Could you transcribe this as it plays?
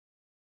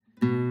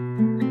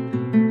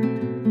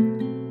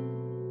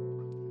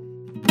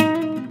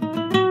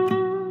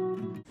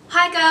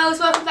Hi girls,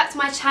 welcome back to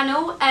my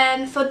channel.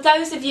 For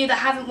those of you that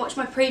haven't watched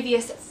my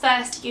previous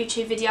first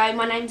YouTube video,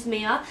 my name's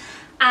Mia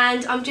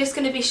and I'm just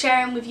going to be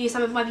sharing with you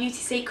some of my beauty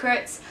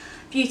secrets,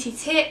 beauty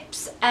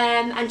tips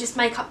and just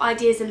makeup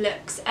ideas and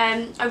looks.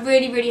 I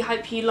really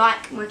hope you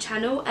like my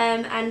channel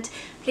and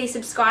please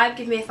subscribe,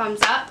 give me a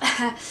thumbs up.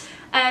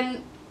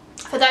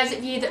 For those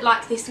of you that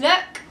like this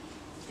look,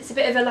 it's a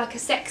bit of like a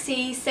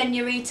sexy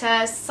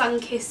Senorita,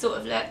 Sunkissed sort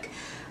of look.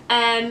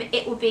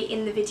 It will be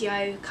in the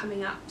video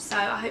coming up, so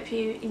I hope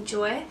you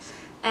enjoy,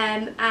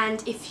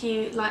 and if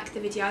you like the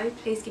video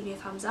please give me a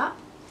thumbs up.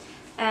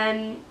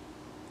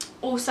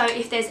 Also,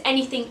 if there's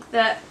anything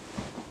that,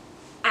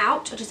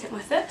 ouch, I just hit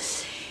my foot,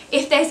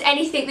 if there's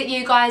anything that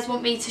you guys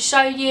want me to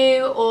show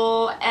you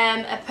or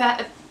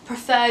a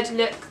preferred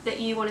look that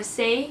you want to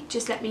see,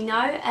 just let me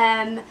know.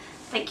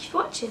 Thank you for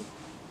watching.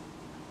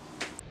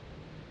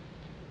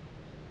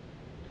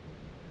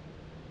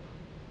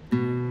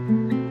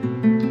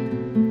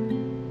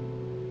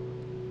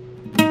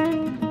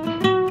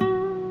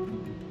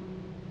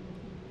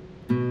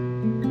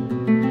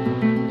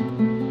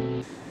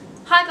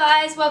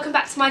 Hi guys, welcome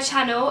back to my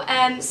channel.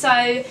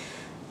 So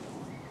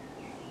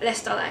let's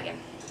start that again.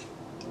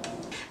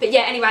 But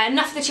yeah, anyway,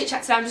 enough of the chit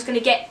chat today. I'm just going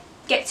to get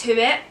to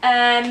it.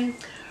 I'll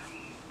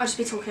just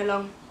be talking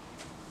along.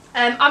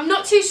 I'm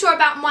not too sure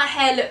about my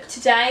hair look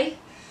today.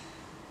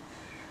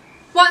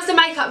 Once the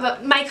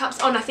makeup's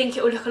on, I think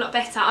it will look a lot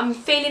better. I'm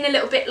feeling a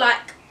little bit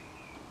like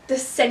the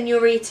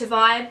Senorita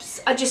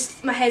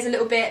vibes. My hair's a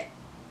little bit,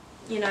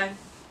 you know,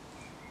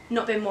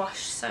 not been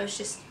washed, so it's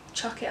just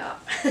chuck it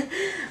up.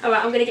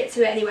 Alright, I'm going to get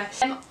to it anyway.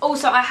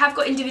 Also, I have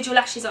got individual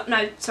lashes on.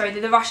 No, sorry,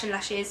 they're the Russian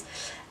lashes.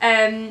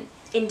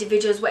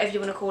 Individuals, whatever you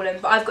want to call them.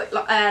 But I've got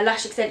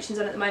lash extensions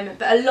on at the moment.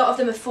 But a lot of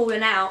them have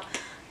fallen out.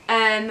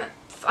 I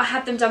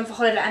had them done for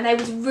holiday and they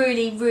was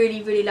really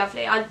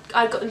lovely. I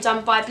got them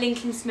done by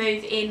Blinking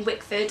Smooth in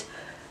Wickford.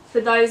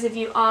 For those of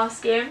you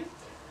asking.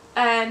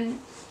 I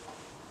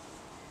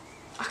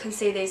can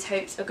see these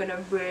hoops are going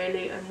to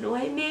really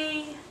annoy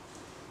me.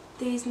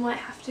 These might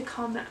have to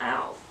come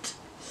out.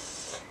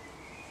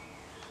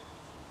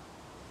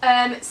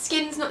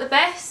 Skin's not the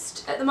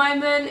best at the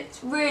moment.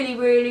 It's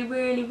really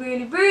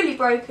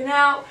broken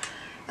out.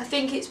 I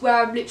think it's where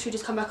I've literally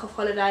just come back off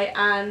holiday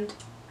and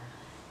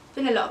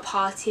been a lot of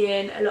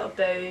partying, a lot of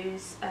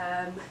booze,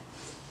 and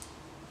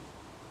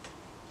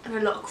a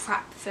lot of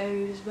crap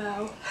food as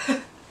well.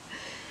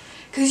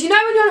 Because you know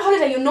when you're on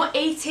holiday you're not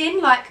eating,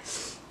 like,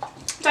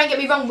 don't get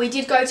me wrong, we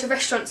did go to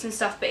restaurants and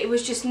stuff, but it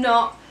was just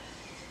not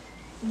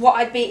what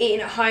I'd be eating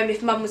at home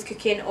if mum was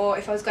cooking or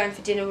if I was going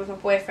for dinner with my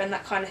boyfriend,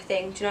 that kind of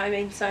thing, do you know what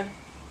I mean? So,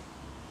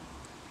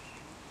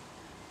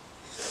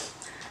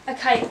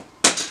 okay,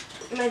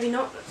 maybe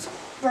not, that's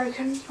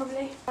broken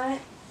probably,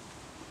 right?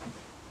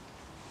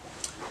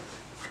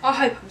 I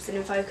hope I'm still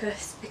in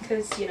focus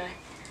because, you know.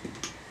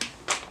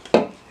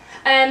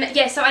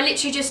 Yeah, so I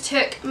literally just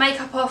took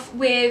makeup off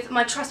with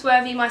my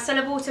trustworthy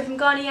micellar water from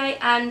Garnier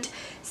and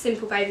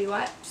Simple Baby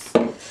Wipes.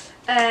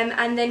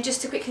 And then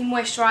just to quickly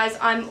moisturise,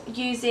 I'm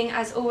using,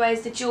 as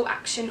always, the Dual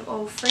Action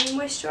Oil Free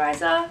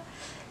Moisturiser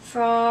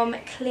from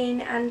Clean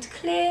and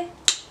Clear.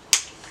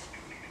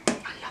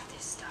 I love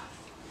this stuff.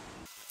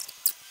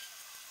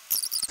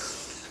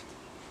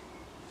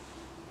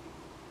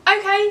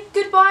 Okay,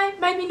 goodbye.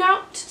 Maybe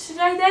not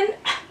today then.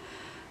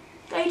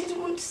 They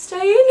didn't want to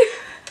stay in.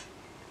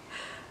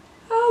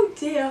 Oh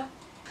dear.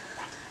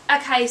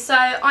 Okay, so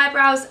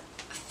eyebrows.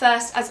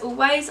 First, as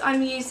always,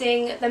 I'm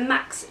using the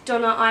Max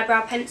Donna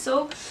Eyebrow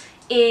Pencil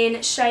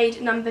in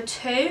shade number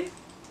 2.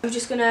 I'm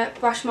just going to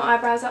brush my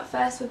eyebrows up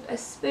first with a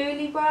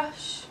spoolie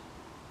brush.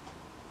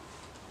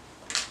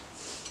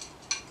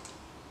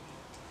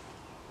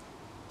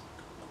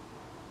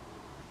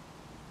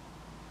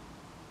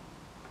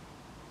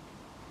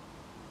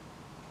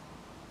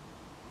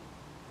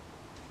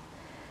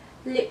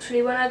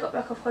 Literally, when I got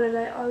back off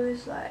holiday, I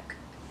was like,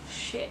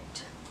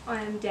 shit,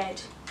 I am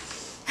dead.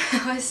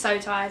 I was so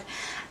tired.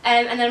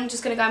 And then I'm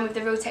just going to go in with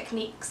the Real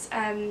Techniques,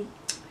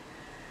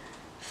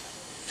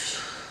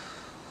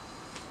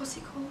 what's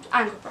it called?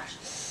 Angle brush.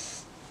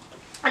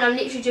 And I'm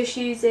literally just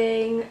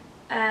using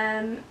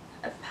a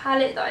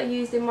palette that I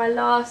used in my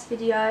last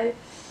video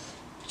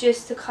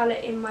just to colour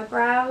in my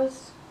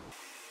brows.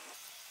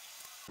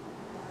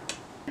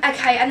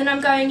 Okay, and then I'm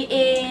going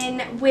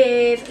in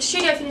with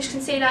Studio Finish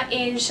Concealer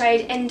in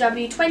shade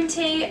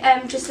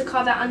NW20, just to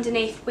carve that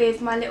underneath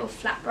with my little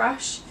flat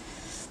brush.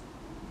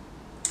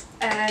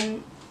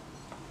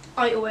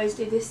 I always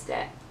do this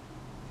step.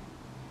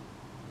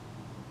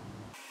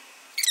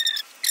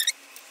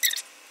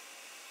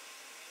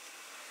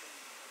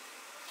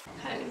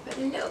 Okay, I'm going to put a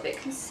little bit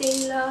of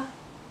concealer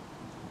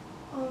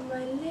on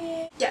my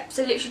lid. Yep,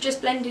 so literally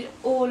just blended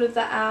all of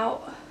that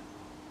out.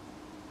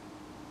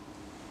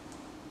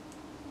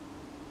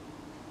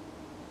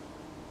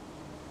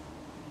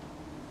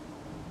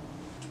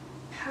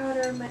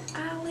 Powder on my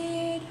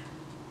eyelid.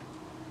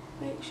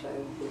 Make sure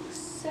everything's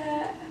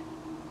set.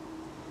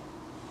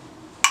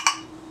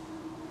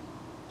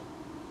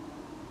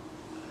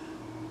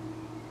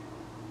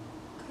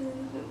 a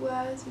little bit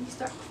worse when you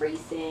start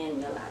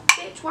creasing. You're like,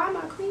 bitch, why am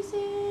I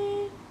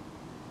creasing?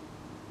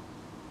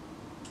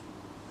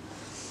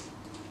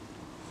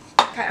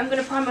 Okay, I'm going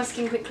to prime my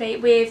skin quickly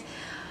with,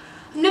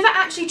 I've never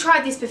actually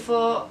tried this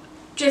before,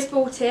 just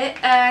bought it.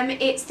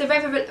 It's the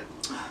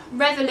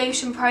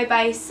Revolution Pro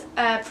Base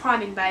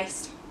Priming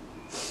Base.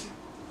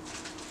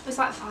 It's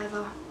like a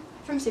 £5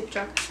 from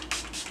Superdrug.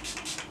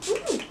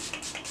 Ooh.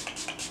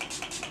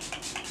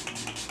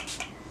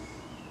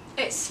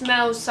 It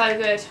smells so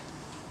good.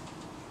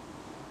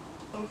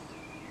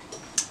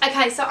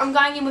 Okay, so I'm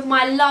going in with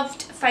my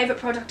loved favourite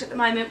product at the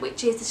moment,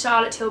 which is the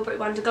Charlotte Tilbury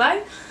Wonder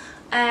Glow.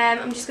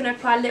 I'm just going to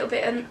apply a little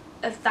bit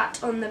of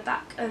that on the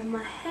back of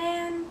my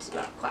hand.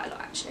 Well, quite a lot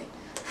actually.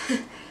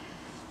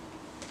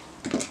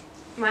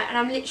 Right, and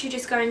I'm literally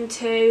just going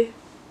to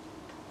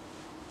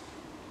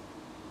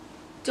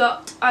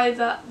dot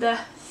over the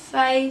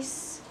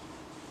face,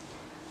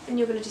 and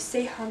you're going to just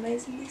see how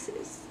amazing this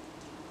is.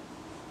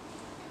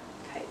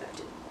 Okay, that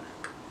didn't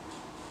work.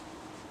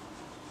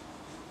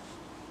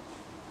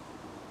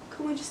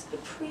 Can we just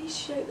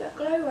appreciate that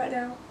glow right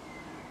now?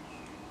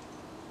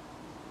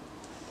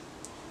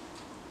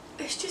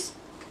 It's just,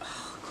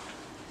 oh God,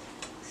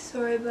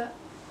 sorry, but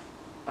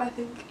I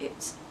think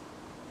it's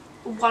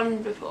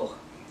wonderful.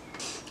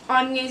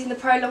 I'm using the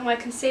Pro Longwear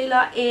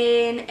Concealer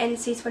in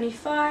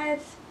NC25.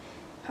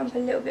 Pump a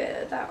little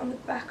bit of that on the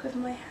back of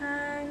my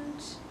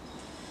hand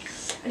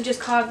and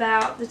just carve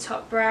out the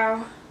top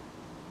brow.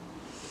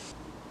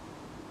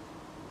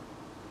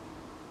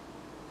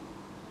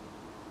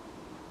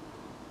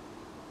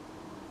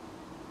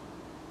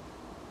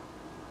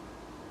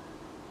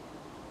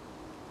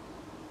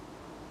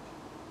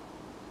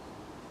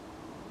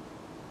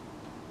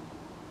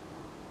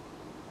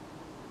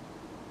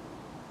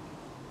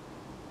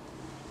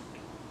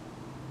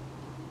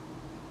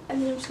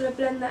 And then I'm just going to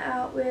blend that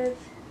out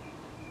with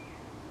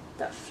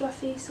that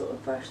fluffy sort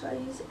of brush that I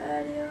used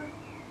earlier.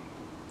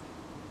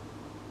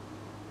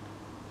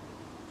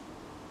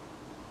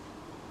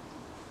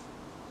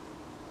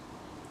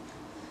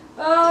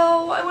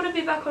 Oh, I want to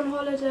be back on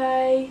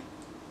holiday.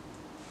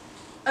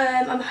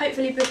 I'm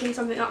hopefully booking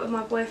something up with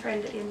my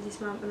boyfriend at the end of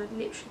this month, and I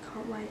literally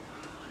can't wait.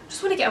 I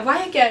just want to get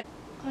away again.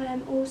 I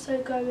am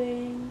also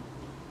going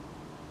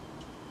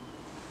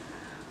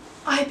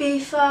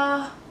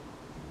Ibiza.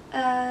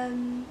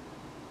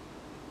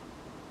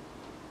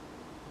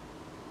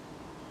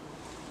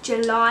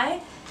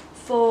 July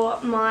for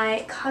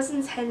my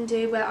cousin's hen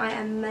do, where I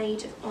am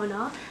maid of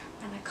honour,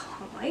 and I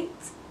can't wait.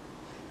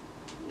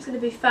 It's going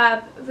to be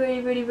fab.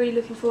 Really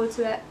looking forward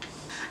to it.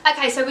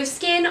 Okay, so with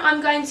skin,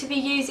 I'm going to be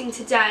using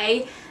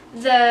today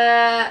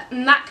the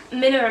MAC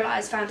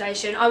Mineralised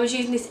foundation. I was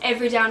using this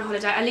every day on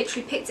holiday. I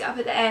literally picked it up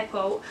at the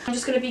airport. I'm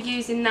just going to be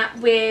using that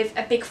with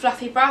a big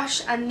fluffy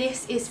brush, and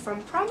this is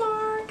from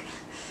Primark.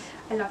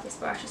 I love this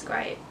brush, it's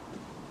great.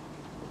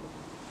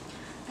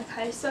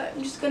 Okay, so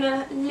I'm just going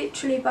to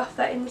literally buff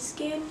that in the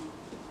skin.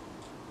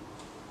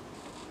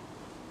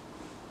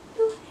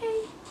 Ooh,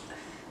 hey.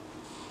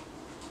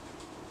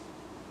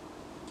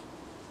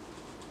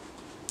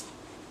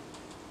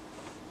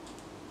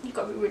 You've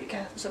got to be really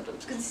careful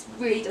sometimes because this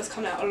really does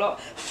come out a lot.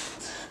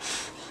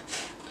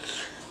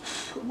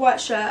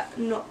 White shirt,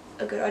 not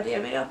a good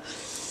idea, Mia.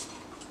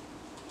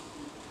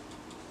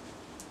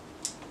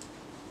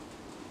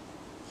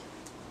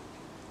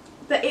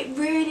 But it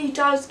really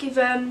does give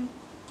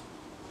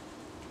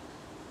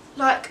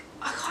like,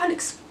 I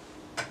can't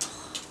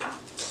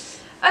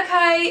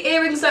okay,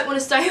 earrings don't want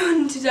to stay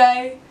on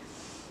today.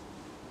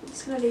 I'm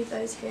just going to leave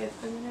those here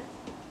for a minute.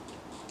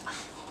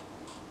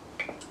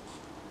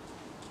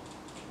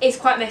 It's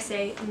quite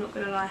messy, I'm not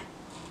going to lie.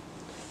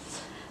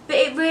 But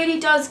it really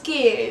does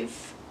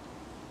give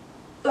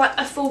like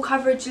a full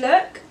coverage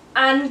look,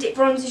 and it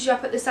bronzes you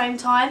up at the same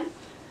time,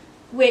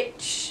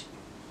 which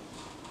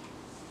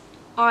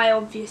I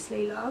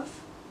obviously love.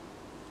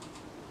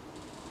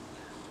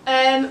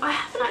 I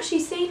haven't actually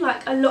seen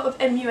like a lot of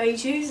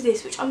MUAs use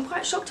this, which I'm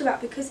quite shocked about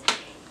because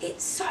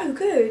it's so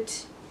good.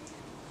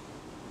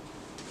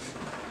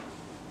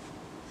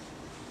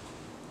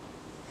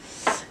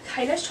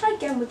 Okay, let's try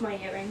again with my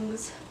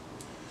earrings.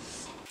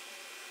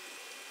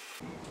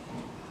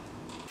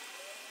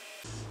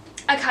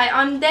 Okay,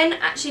 I'm then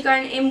actually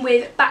going in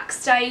with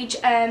Backstage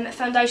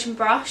foundation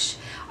brush.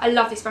 I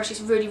love this brush,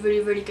 it's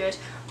really good.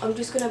 I'm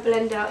just going to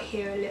blend out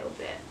here a little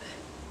bit.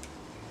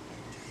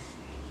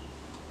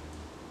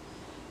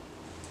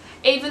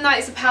 Even though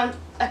it's a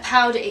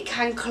powder, it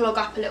can clog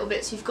up a little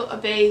bit, so you've got to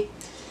be,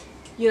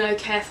 you know,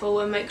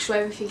 careful and make sure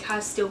everything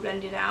has still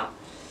blended out.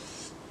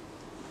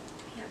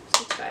 Yeah,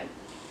 good to go.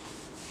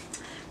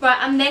 Right,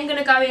 I'm then going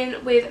to go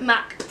in with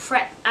MAC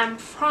Prep and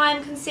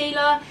Prime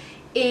Concealer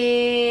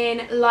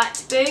in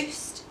Light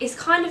Boost. It's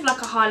kind of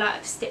like a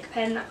highlight of stick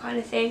pen, that kind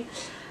of thing.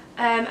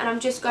 And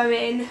I'm just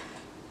going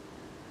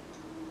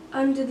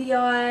under the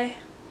eye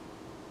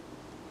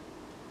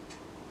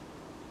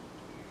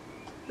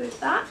with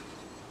that.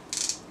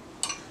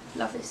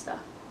 Love this stuff.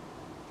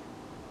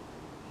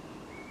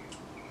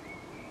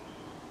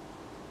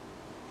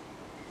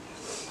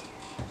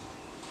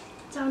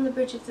 down on the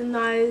bridge of the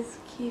nose,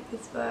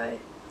 Cupid's bow,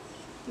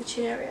 the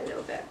chin area a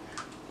little bit.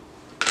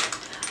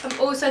 I'm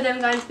also then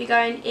going to be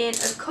going in,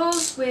 of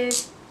course,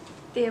 with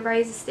the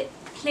eraser stick.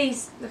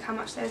 Please look how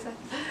much there's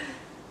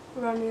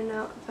running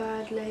out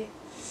badly.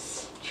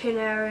 Chin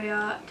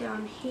area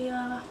down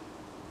here.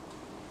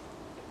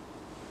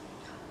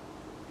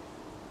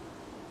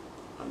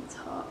 On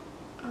top,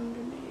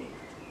 underneath.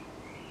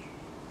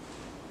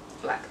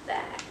 Like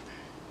that.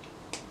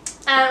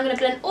 And I'm going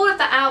to blend all of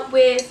that out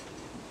with,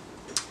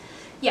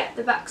 yeah,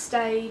 the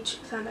Backstage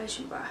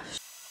foundation brush.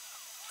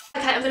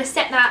 Okay, I'm going to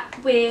set that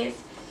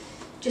with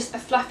just a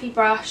fluffy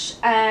brush.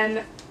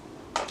 I'm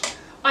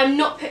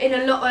not putting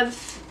a lot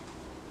of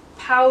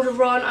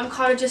powder on, I'm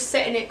kind of just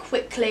setting it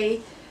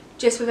quickly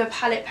just with a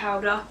palette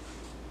powder.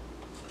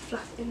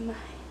 Fluff in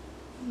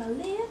my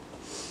lid.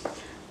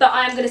 But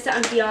I am going to set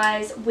under the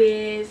eyes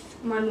with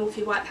my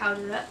Morphe white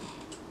powder that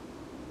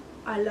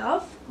I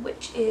love,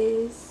 which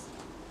is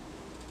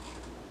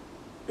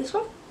this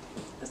one.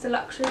 That's the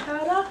luxury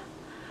powder.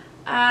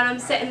 And I'm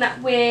setting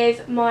that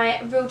with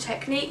my Real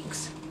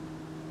Techniques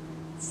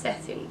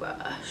setting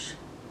brush.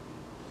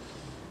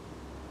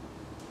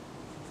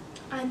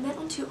 And then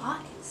onto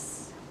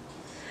eyes.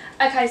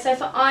 Okay, so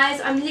for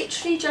eyes, I'm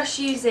literally just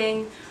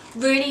using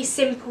really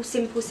simple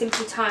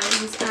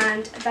tones,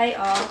 and they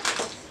are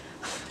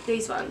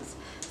these ones.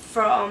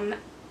 From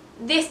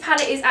this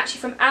palette is actually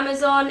from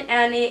Amazon,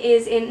 and it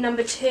is in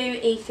number 2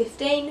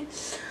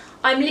 E15.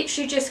 I'm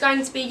literally just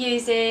going to be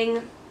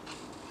using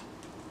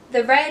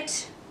the red,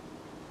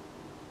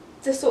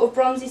 the sort of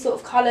bronzy sort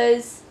of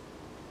colours,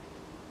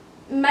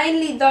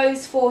 mainly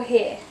those four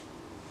here.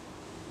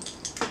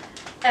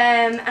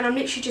 And I'm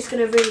literally just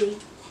going to really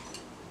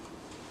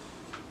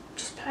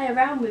just play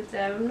around with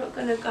them. I'm not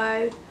going to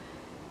go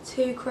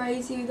too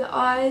crazy with the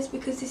eyes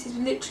because this is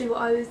literally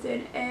what I was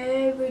doing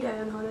every day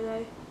on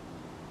holiday.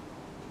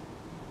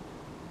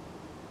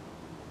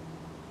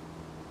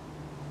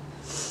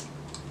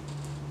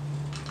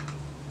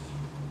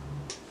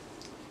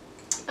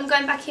 I'm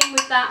going back in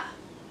with that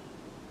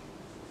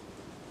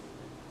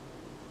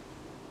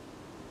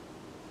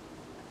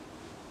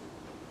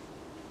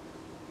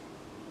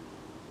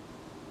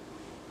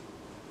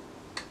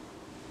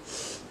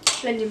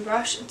blending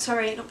brush,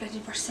 sorry, not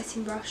blending brush,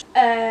 setting brush.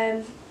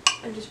 I'm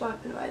just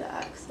wiping away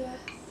that excess.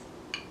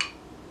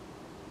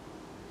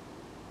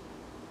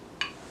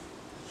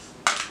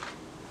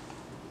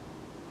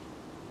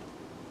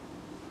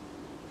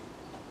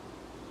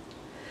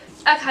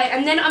 Okay,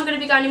 and then I'm going to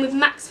be going in with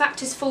Max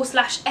Factor's Full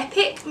Slash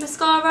Epic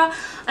mascara,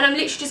 and I'm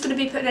literally just going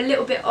to be putting a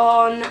little bit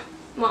on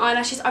my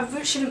eyelashes.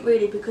 I shouldn't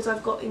really because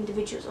I've got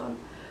individuals on,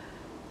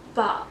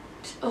 but,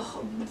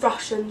 oh,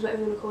 Russians,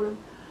 whatever you want to call them.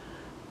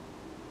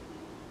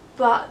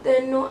 But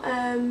they're not,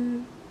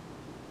 a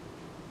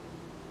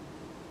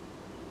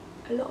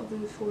lot of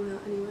them have fallen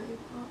out anyway.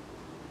 But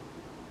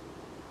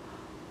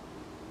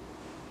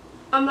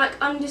I'm like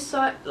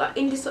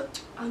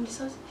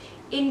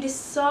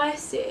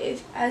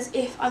indecisive as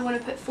if I want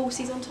to put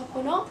falsies on top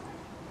or not.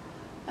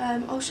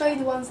 I'll show you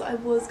the ones that I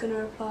was going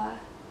to apply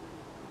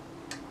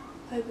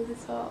over the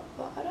top,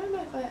 but I don't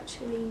know if I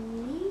actually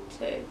need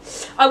to.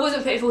 I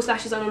wasn't putting false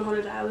lashes on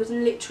holiday. I was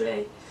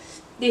literally,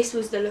 this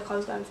was the look I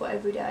was going for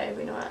every day,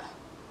 every night.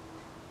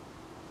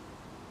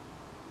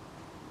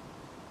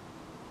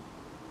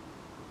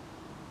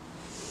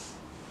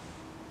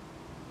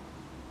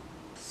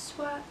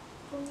 Swipe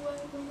away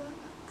the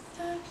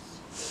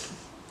excess.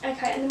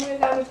 Okay, and then we're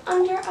going to go with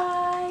under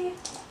eye.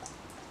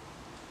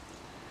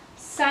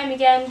 Same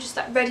again, just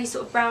that reddy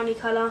sort of browny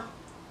colour.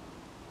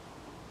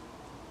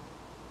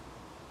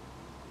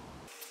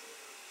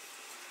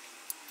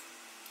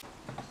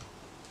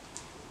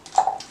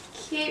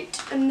 Cute.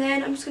 And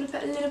then I'm just going to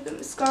put a little bit of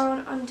mascara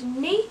on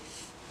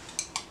underneath.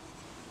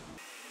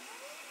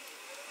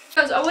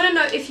 So I want to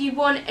know if you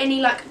want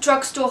any like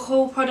drugstore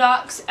haul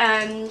products,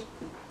 a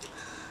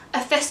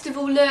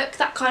festival look,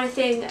 that kind of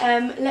thing.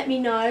 Let me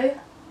know.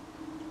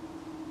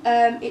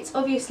 It's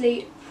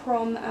obviously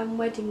prom and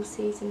wedding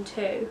season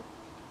too.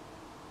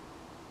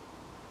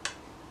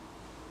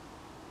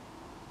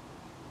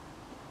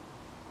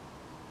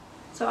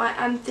 So I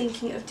am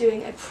thinking of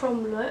doing a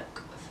prom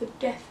look for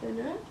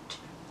definite.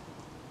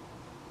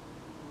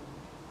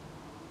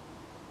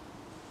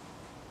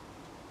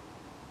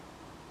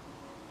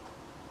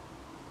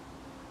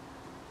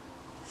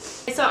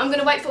 So I'm going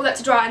to wait for all that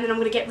to dry, and then I'm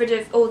going to get rid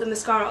of all the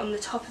mascara on the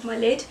top of my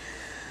lid.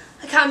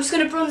 Okay, I'm just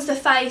going to bronze the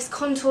face,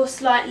 contour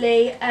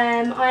slightly.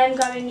 I am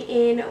going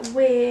in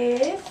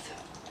with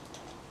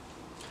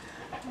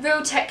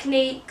Real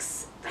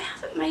Techniques. They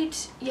haven't made,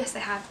 yes they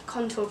have,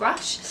 contour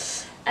brush.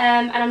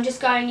 And I'm just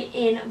going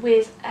in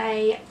with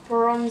a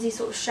bronzy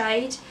sort of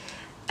shade.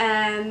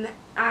 And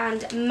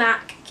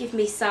MAC Give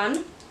Me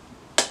Sun.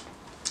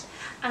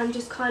 And I'm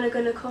just kind of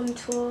going to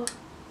contour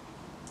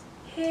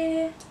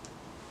here.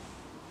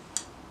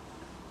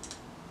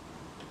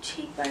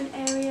 Cheekbone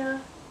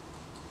area.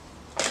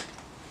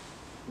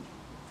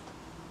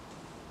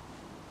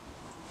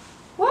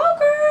 Whoa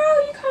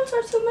girl, you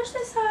contoured too much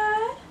this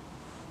side.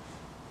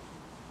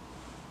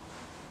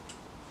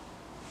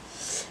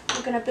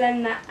 we're going to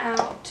blend that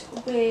out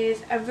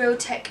with a Real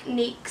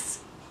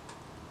Techniques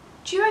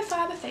Duo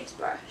Fibre Face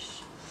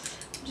brush.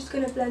 I'm just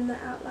going to blend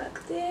that out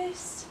like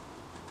this.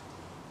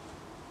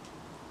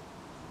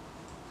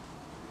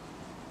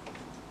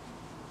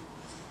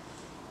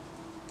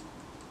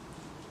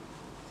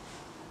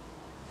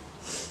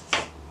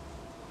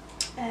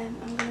 I'm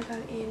going to go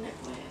in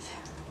with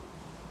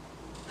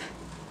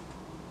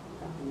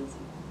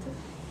the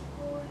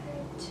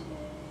forehead too.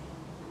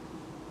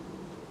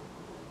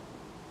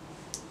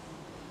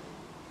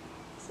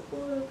 So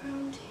all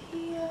around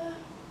here.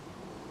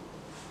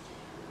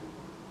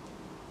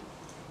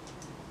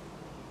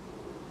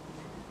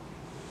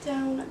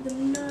 Down at the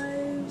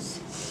nose.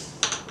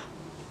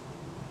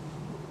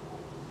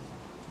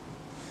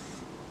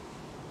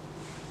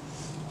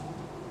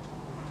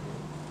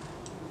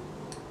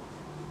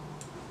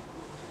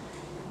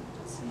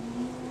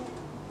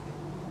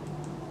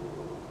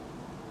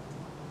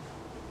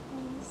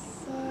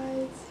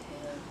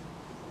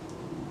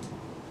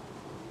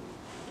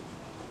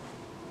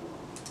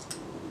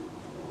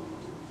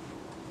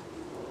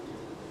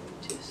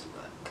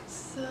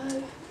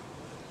 So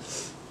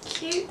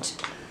cute.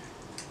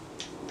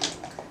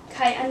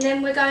 Okay, and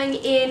then we're going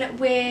in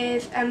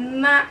with a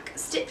MAC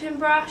stippling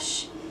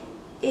brush.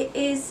 It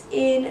is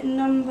in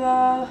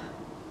number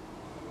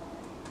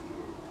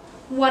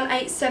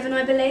 187,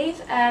 I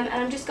believe, and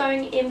I'm just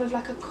going in with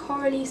like a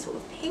corally sort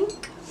of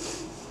pink.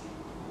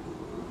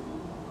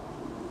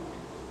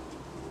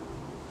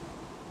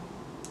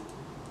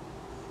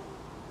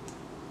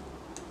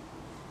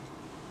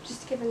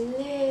 Just to give a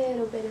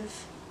little bit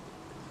of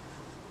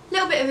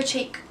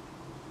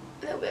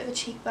a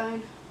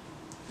cheekbone.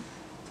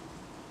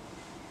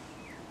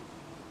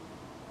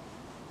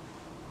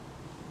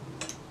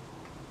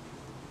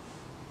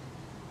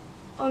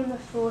 On the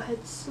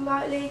forehead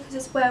slightly, because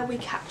it's where we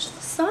catch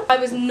the sun. I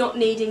was not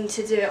needing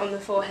to do it on the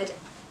forehead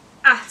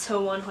at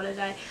all on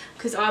holiday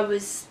because I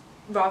was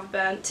rather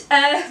burnt.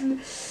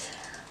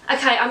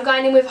 Okay, I'm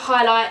going in with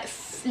highlight,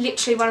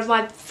 literally one of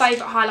my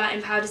favourite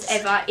highlighting powders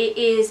ever. It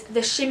is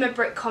the Shimmer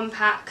Brick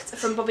Compact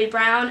from Bobbi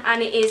Brown,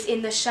 and it is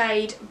in the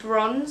shade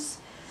Bronze.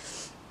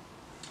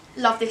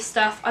 Love this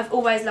stuff. I've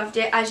always loved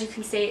it. As you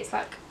can see, it's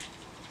like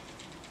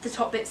the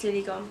top bit's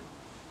nearly gone.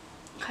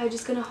 Okay,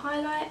 just going to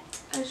highlight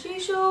as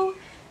usual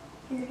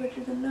in the bridge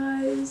of the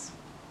nose.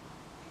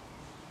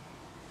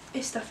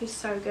 This stuff is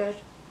so good.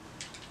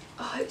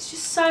 Oh, it's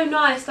just so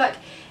nice. Like,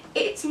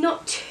 it's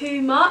not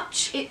too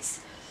much. It's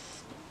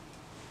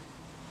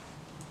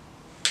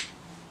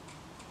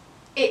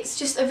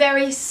just a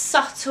very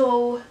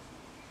subtle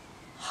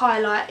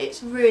highlight.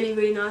 It's really,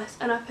 really nice.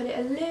 And I put it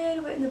a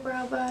little bit in the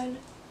brow bone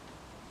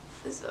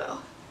as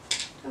well.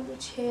 Down the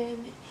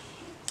chin.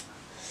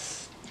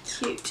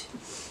 Cute.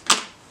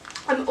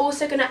 I'm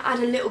also going to add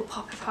a little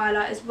pop of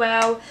highlight as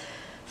well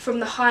from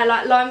the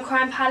Highlight Lime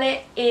Crime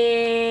palette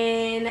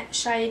in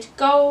shade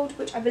Gold,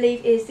 which I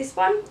believe is this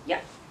one.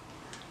 Yep.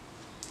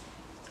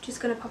 Just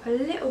going to pop a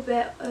little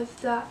bit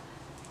of that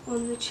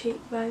on the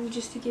cheekbone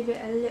just to give it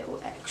a little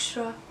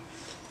extra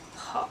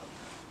pop.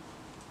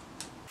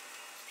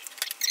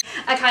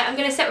 Okay, I'm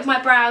going to set with my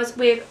brows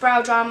with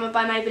Brow Drama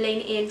by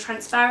Maybelline in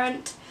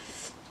Transparent.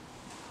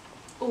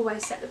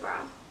 Always set the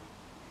brow.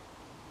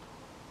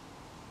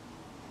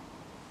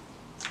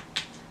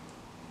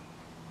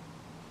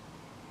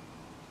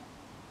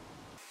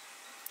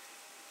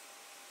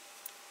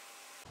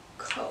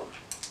 Cool.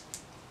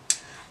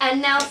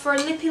 And now for a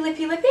lippy.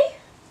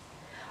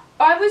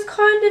 I was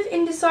kind of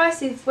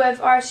indecisive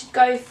whether I should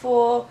go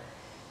for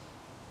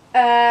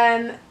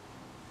a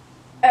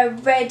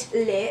red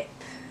lip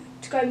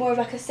to go more of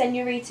like a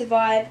Senorita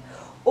vibe,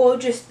 or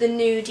just the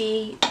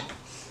nudie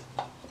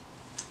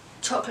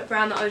chocolate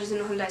brown that I was using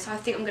on holiday. So I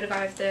think I'm going to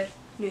go with the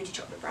nudie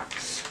chocolate brown.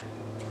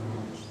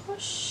 What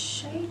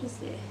shade is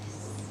this?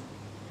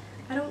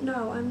 I don't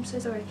know, I'm so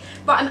sorry.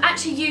 But I'm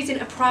actually using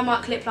a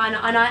Primark lip liner,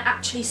 and I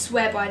actually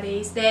swear by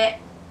these. They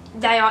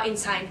are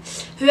insane.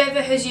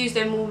 Whoever has used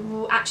them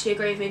will actually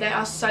agree with me. They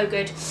are so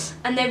good,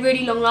 and they're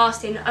really long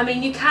lasting. I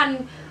mean, you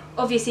can,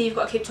 obviously you've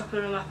got to keep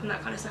topping them up and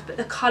that kind of stuff, but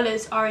the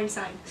colours are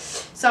insane.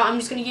 So I'm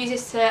just going to use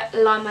this to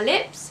line my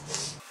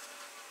lips.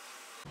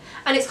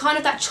 And it's kind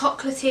of that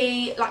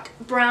chocolatey, like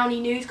brownie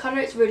nude colour.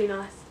 It's really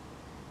nice.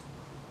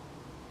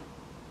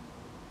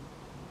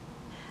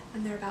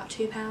 And they're about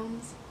 £2.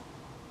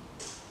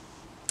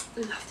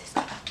 Love this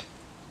colour.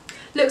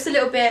 Looks a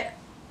little bit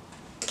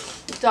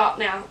dark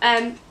now.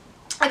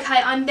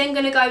 Okay, I'm then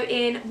going to go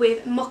in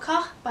with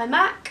Mocha by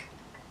MAC.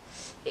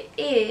 It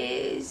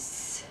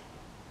is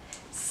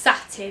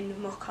satin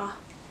mocha,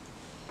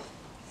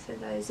 for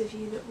those of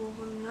you that will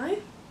want to know.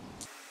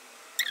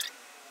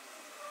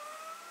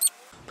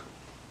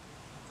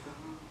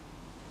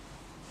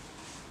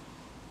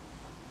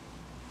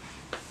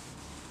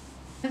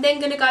 I'm then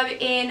going to go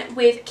in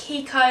with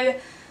Kiko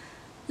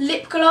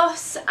lip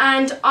gloss,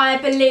 and I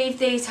believe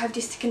these have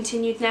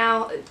discontinued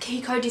now.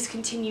 Kiko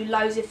discontinued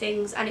loads of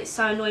things, and it's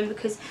so annoying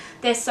because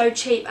they're so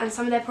cheap and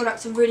some of their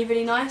products are really,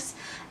 really nice.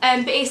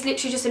 But it's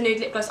literally just a nude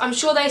lip gloss. I'm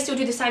sure they still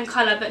do the same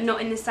colour, but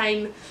not in the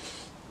same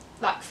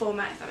like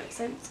format, if that makes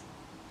sense.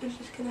 I'm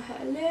just going to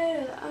hit a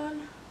little of that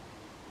on.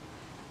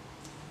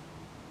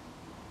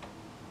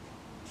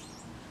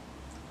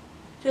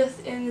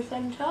 Just in the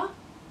centre.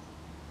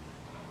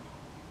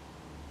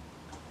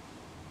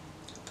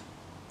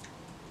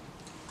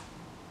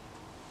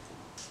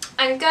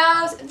 And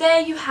girls,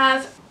 there you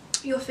have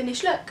your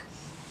finished look.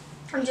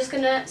 I'm just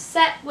going to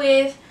set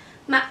with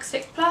Max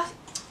Fix Plus.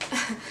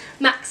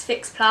 Max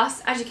Fix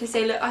Plus. As you can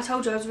see, look, I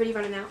told you I was really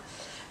running out.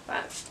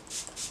 Right.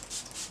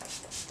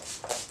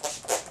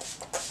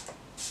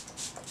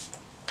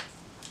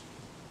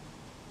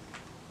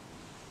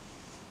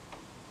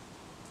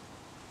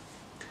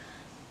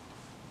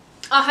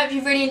 I hope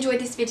you really enjoyed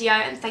this video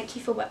and thank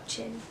you for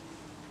watching.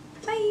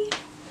 Bye.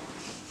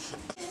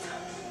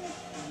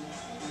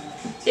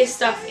 This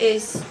stuff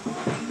is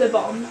the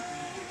bomb.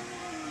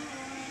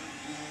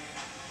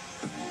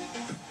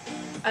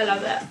 I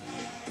love it.